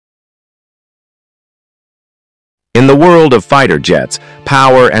In the world of fighter jets,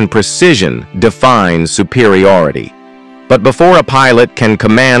 power and precision define superiority. But before a pilot can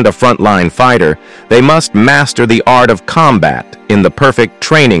command a frontline fighter, they must master the art of combat in the perfect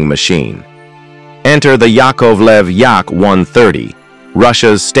training machine. Enter the Yakovlev Yak-130,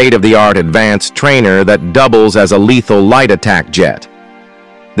 Russia's state-of-the-art advanced trainer that doubles as a lethal light attack jet.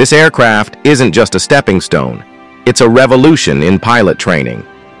 This aircraft isn't just a stepping stone, it's a revolution in pilot training.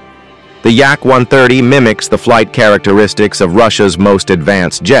 The Yak-130 mimics the flight characteristics of Russia's most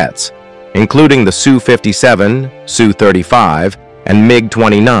advanced jets, including the Su-57, Su-35, and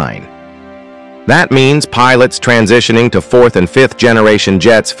MiG-29. That means pilots transitioning to 4th and 5th generation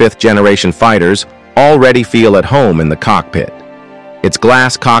jets, 5th generation fighters, already feel at home in the cockpit. Its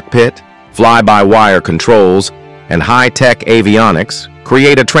glass cockpit, fly-by-wire controls, and high-tech avionics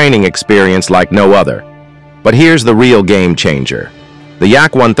create a training experience like no other. But here's the real game changer. The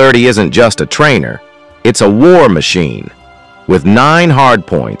Yak-130 isn't just a trainer, it's a war machine. With 9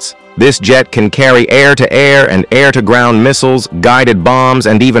 hardpoints, this jet can carry air-to-air and air-to-ground missiles, guided bombs,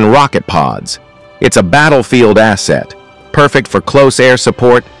 and even rocket pods. It's a battlefield asset, perfect for close air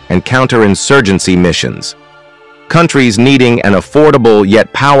support and counterinsurgency missions. Countries needing an affordable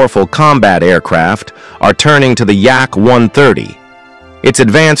yet powerful combat aircraft are turning to the Yak-130. Its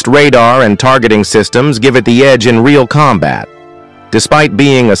advanced radar and targeting systems give it the edge in real combat. Despite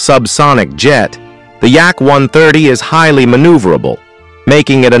being a subsonic jet, the Yak-130 is highly maneuverable,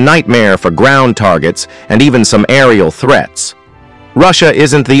 making it a nightmare for ground targets and even some aerial threats. Russia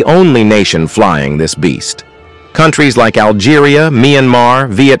isn't the only nation flying this beast. Countries like Algeria, Myanmar,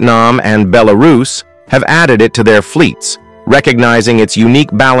 Vietnam, and Belarus have added it to their fleets, recognizing its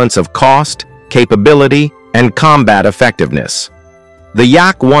unique balance of cost, capability, and combat effectiveness. The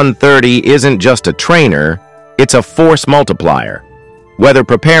Yak-130 isn't just a trainer, it's a force multiplier. Whether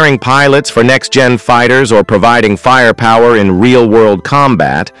preparing pilots for next-gen fighters or providing firepower in real-world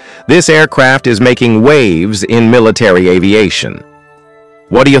combat, this aircraft is making waves in military aviation.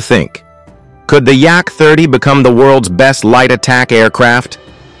 What do you think? Could the Yak-30 become the world's best light attack aircraft?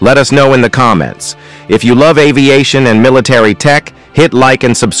 Let us know in the comments. If you love aviation and military tech, hit like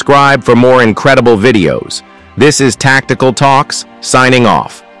and subscribe for more incredible videos. This is Tactical Talks, signing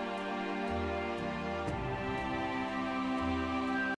off.